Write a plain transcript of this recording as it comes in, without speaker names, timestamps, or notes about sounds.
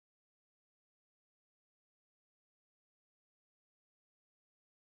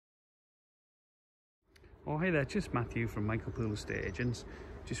Oh, hey there, just Matthew from Michael Poole Estate Agents.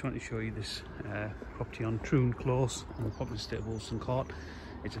 Just want to show you this property on Troon Close on the Popular Estate of Wolston Court.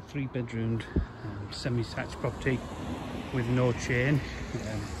 It's a 3-bedroomed semi-detached property with no chain.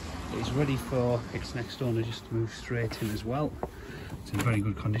 It's ready for its next owner just to move straight in as well. It's in very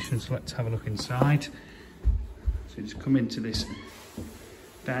good condition, so let's have a look inside. So just come into this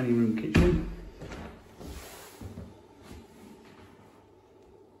dining room kitchen.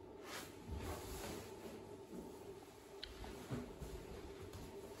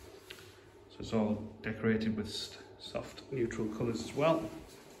 So it's all decorated with soft neutral colours as well.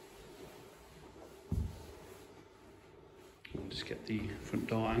 We'll just get the front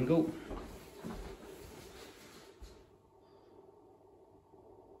door angle.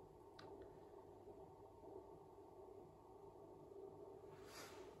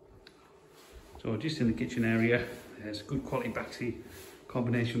 So just in the kitchen area, there's a good quality Baxi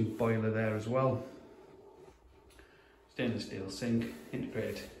combination boiler there as well. Stainless steel sink,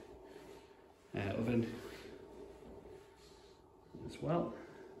 integrated oven as well.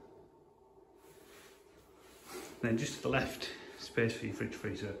 Then just to the left, space for your fridge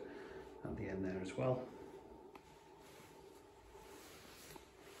freezer at the end there as well.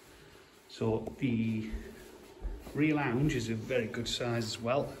 So the rear lounge is a very good size as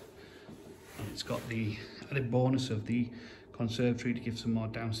well. And it's got the added bonus of the conservatory to give some more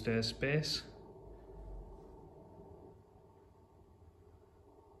downstairs space.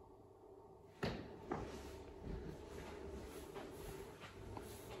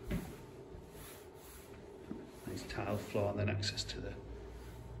 Nice tile floor and then access to the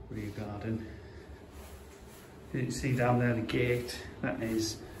rear garden. You can see down there the gate, that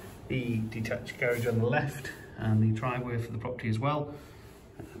is the detached garage on the left and the driveway for the property as well.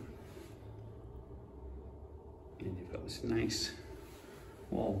 And you've got this nice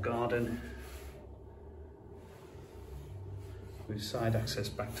wall garden with side access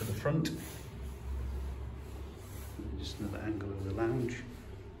back to the front. And just another angle of the lounge.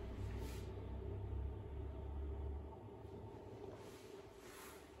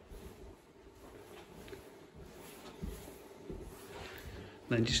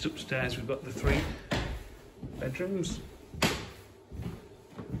 Then just upstairs we've got the 3 bedrooms. So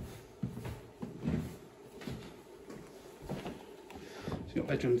you've got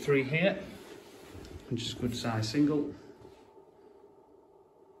bedroom 3 here, which is a good size single.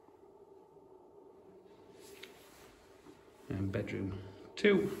 And bedroom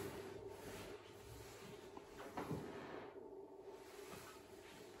 2.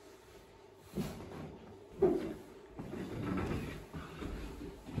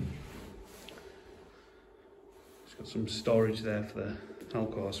 It's got some storage there for the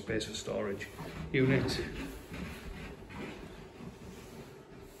alcove space for storage unit.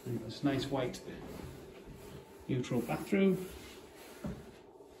 This nice white neutral bathroom.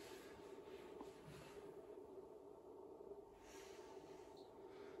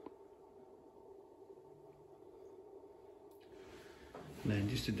 And then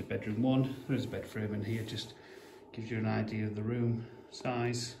just into bedroom 1, there's a bed frame in here, just gives you an idea of the room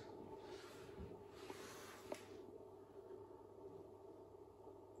size.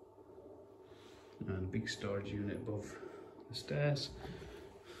 And a big storage unit above the stairs.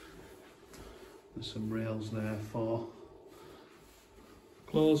 There's some rails there for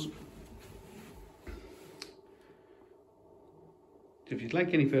clothes. If you'd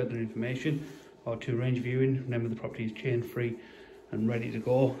like any further information or to arrange viewing, remember the property is chain free and ready to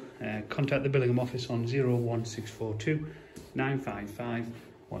go. Contact the Billingham office on 01642 955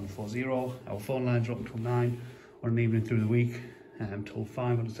 140. Our phone lines are open till 9 on an evening through the week, till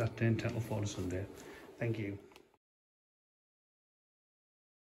 5 on a Saturday and till 4 on a Sunday. Thank you.